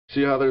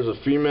See how there's a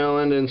female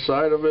end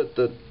inside of it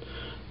that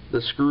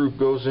the screw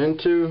goes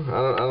into?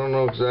 I don't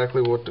know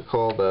exactly what to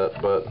call that,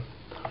 but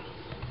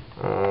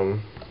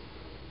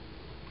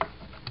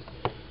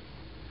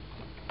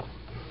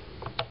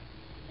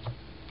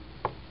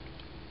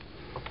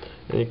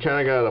and you kind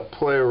of got to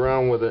play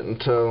around with it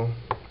until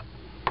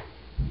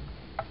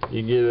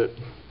you get it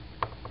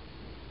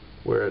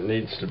where it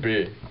needs to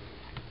be.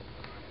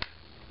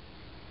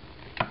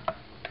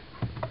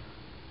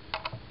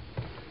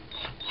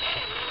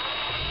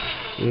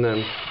 And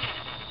then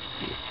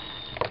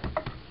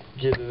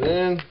get it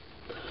in,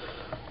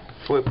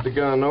 flip the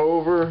gun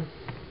over,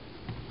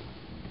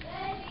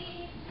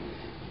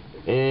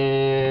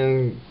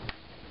 and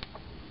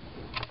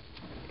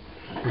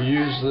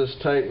use this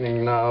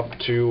tightening knob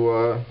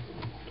to,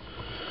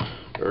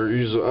 or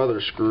use the other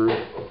screw.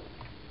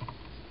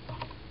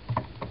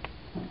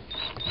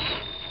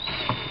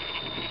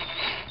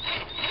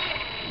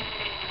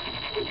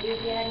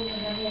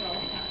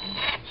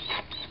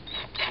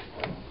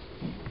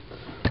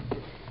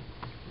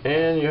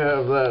 And you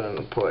have that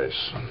in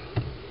place.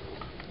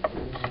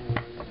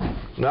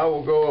 Now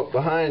we'll go up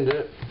behind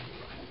it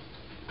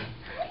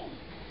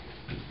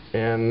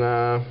and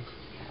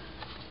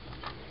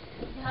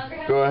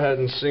go ahead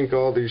and sink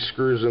all these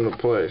screws into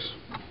place.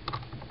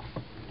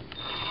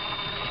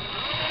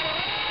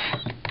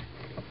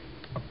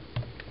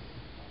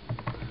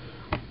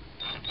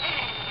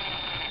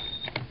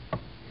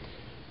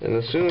 And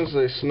as soon as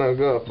they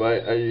snug up,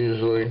 I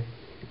usually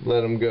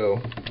let them go,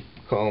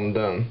 call them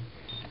done.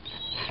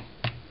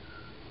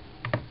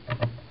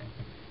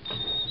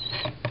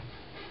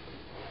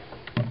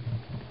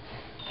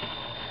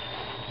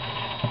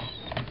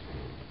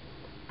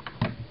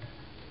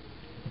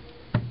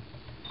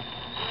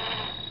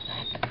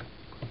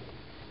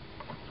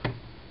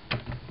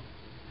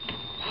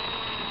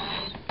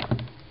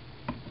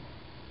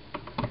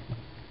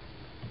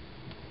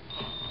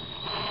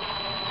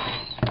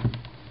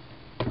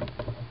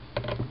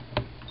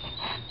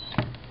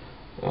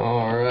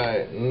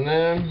 Alright, and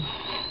then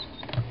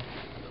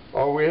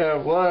all we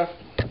have left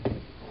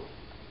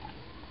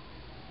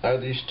are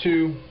these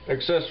two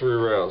accessory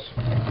rails,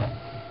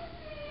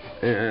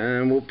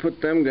 and we'll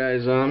put them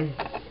guys on.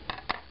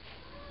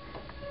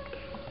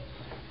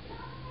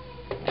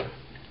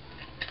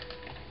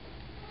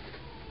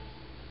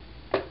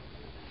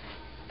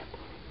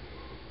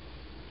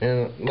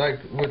 And like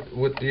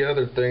with the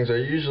other things, I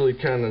usually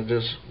kind of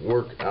just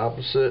work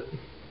opposite.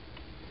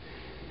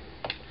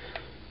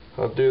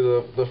 I'll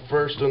do the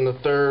first and the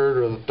third,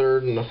 or the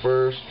third and the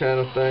first kind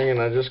of thing,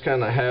 and I just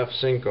kind of half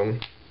sink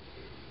them.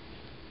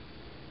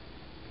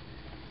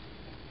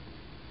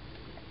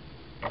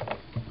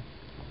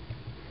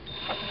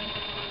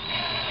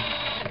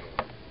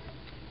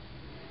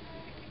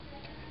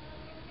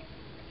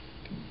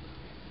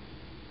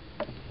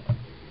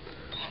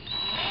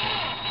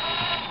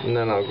 And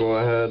then I'll go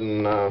ahead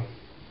and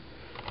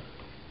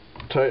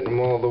tighten them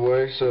all the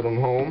way, set them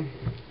home.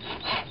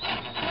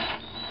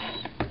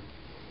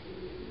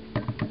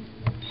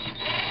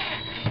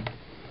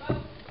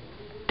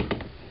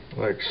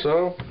 Like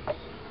so.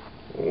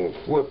 We'll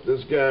flip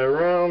this guy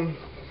around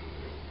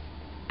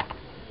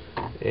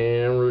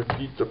and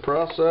repeat the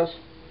process.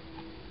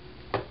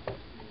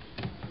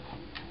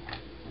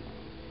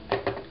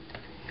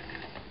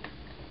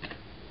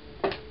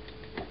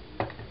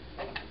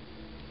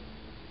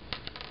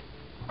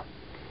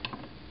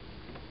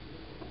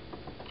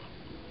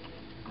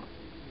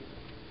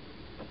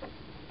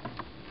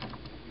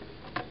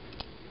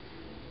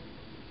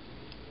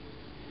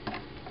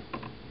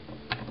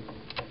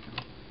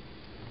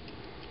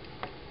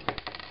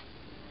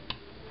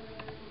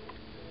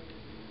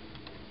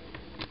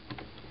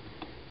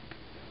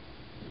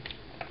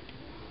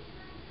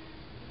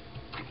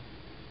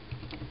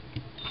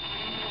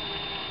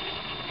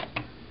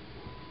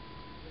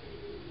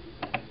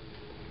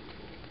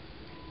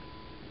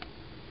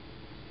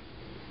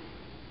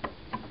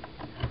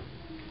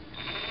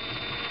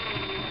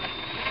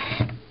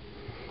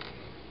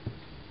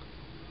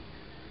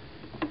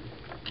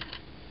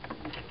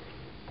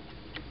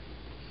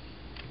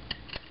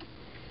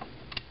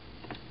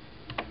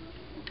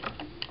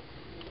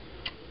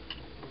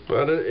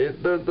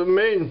 But the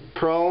main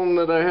problem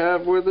that I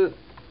have with it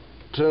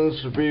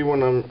tends to be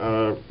when I'm,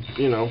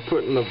 you know,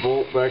 putting the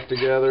bolt back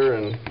together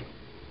and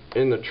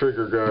in the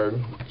trigger guard.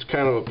 It's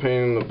kind of a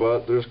pain in the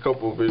butt. There's a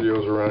couple of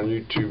videos around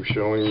YouTube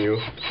showing you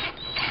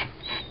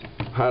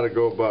how to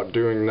go about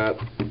doing that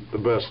the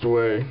best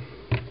way.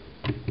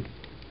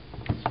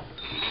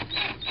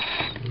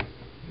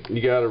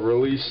 You got to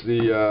release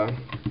the,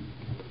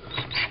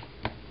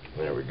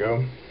 there we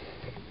go.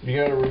 You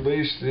got to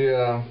release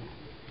the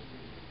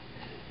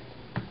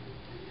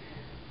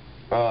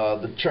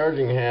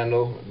charging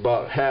handle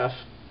about half,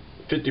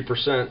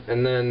 50%,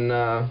 and then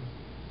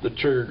the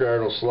trigger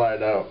guard will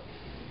slide out.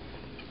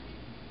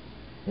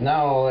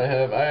 Now all I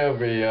have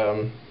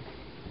a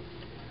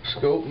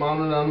scope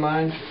mounted on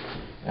mine,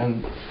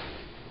 and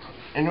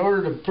in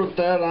order to put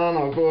that on,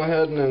 I'll go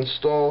ahead and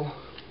install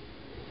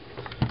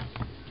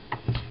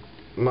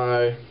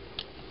my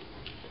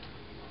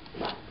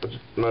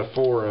my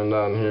forend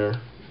on here.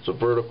 It's a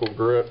vertical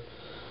grip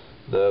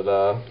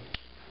that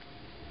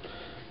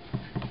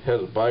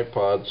has a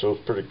bipod, so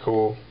it's pretty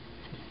cool.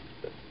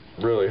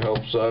 Really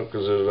helps out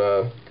because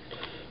it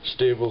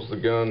stables the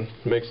gun,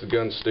 makes the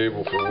gun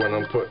stable for when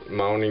I'm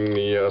mounting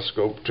the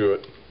scope to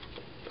it,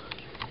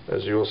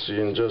 as you'll see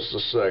in just a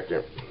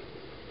second.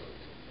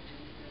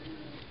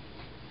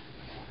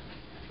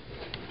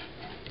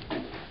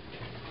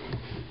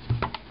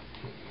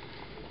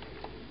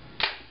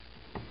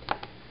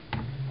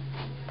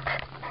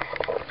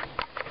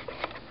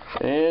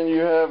 And you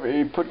have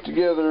a put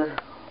together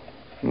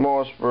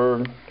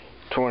Mossberg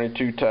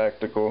 22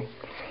 tactical.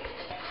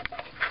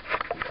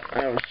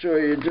 I will show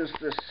you in just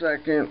a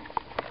second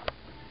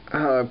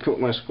how I put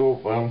my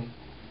scope on.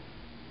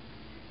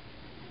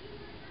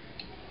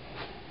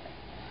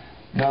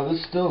 Now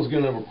this still is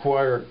going to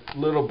require a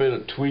little bit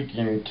of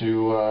tweaking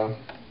to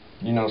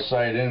you know,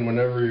 sight in.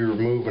 Whenever you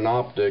remove an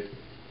optic,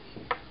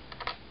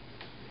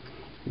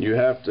 you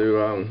have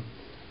to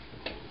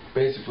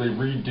basically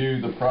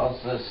redo the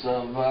process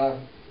of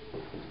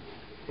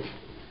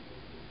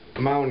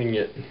mounting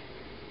it.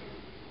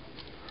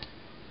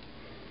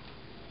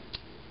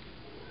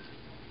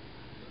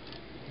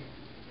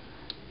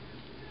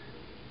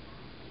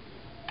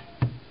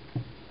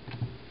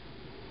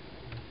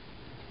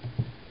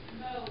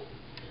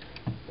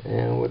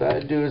 And what I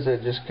do is I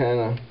just kind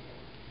of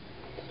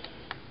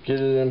get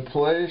it in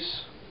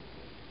place.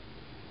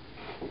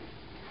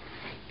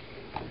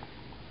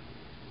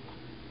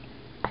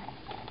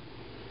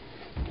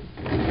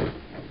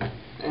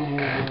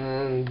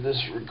 And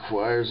this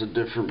requires a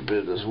different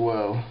bit as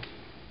well.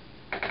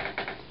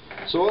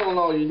 So all in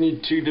all, you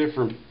need two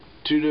different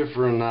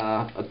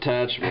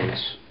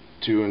attachments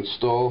to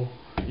install.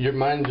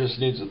 Mine just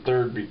needs a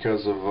third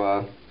because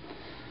of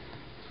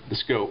the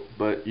scope,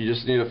 but you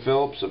just need a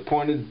Phillips, a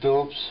pointed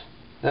Phillips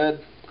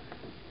head,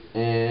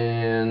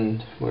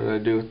 and what did I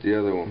do with the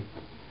other one?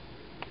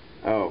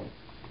 Oh,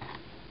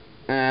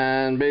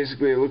 and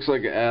basically it looks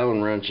like an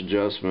Allen wrench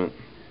adjustment.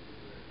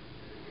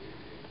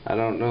 I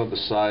don't know the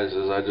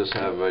sizes, I just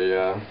have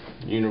a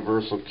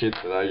universal kit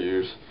that I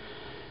use,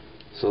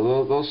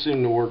 so those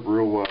seem to work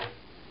real well.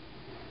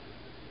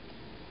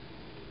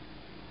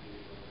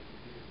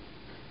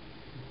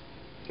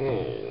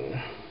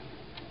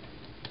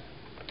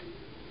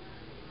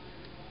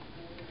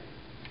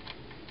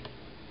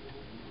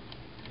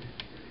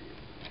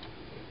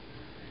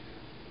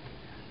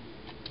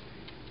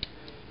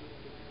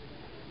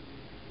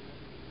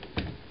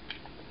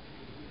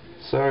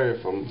 Sorry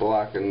if I'm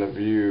blocking the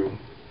view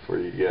for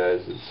you guys.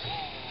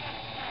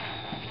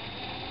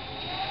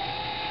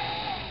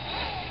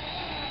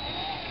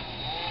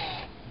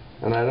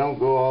 And I don't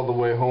go all the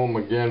way home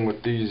again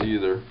with these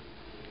either.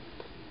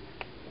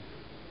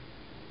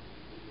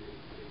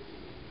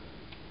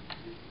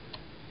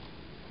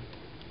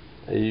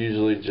 I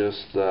usually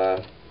just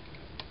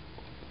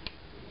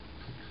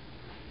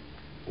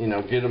you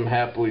know, get them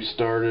happily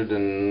started,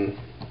 and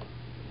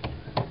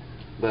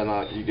then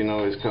you can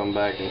always come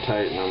back and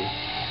tighten them.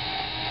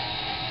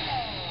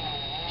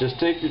 Just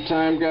take your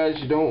time, guys.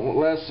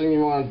 Last thing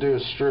you want to do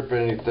is strip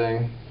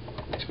anything,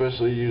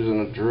 especially using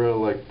a drill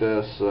like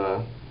this.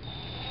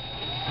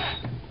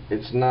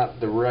 It's not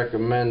the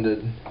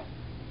recommended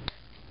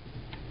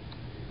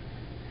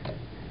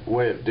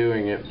way of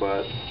doing it,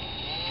 but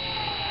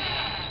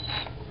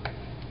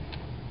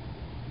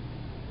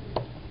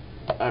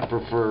I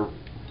prefer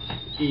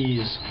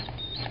ease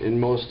in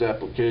most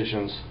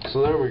applications.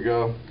 So there we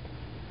go.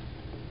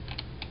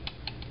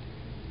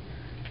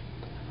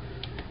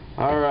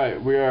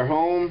 Alright, we are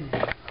home.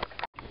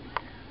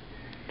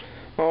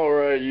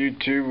 Alright,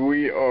 YouTube,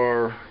 we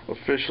are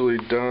officially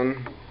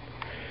done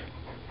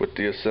with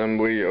the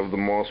assembly of the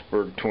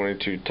Mossberg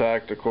 22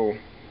 Tactical.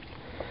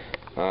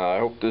 I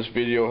hope this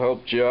video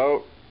helped you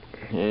out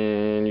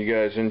and you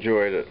guys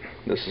enjoyed it.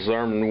 This is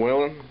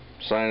N.willing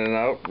signing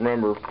out.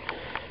 Remember,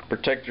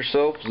 protect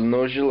yourselves and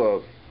those you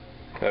love.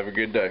 Have a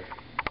good day.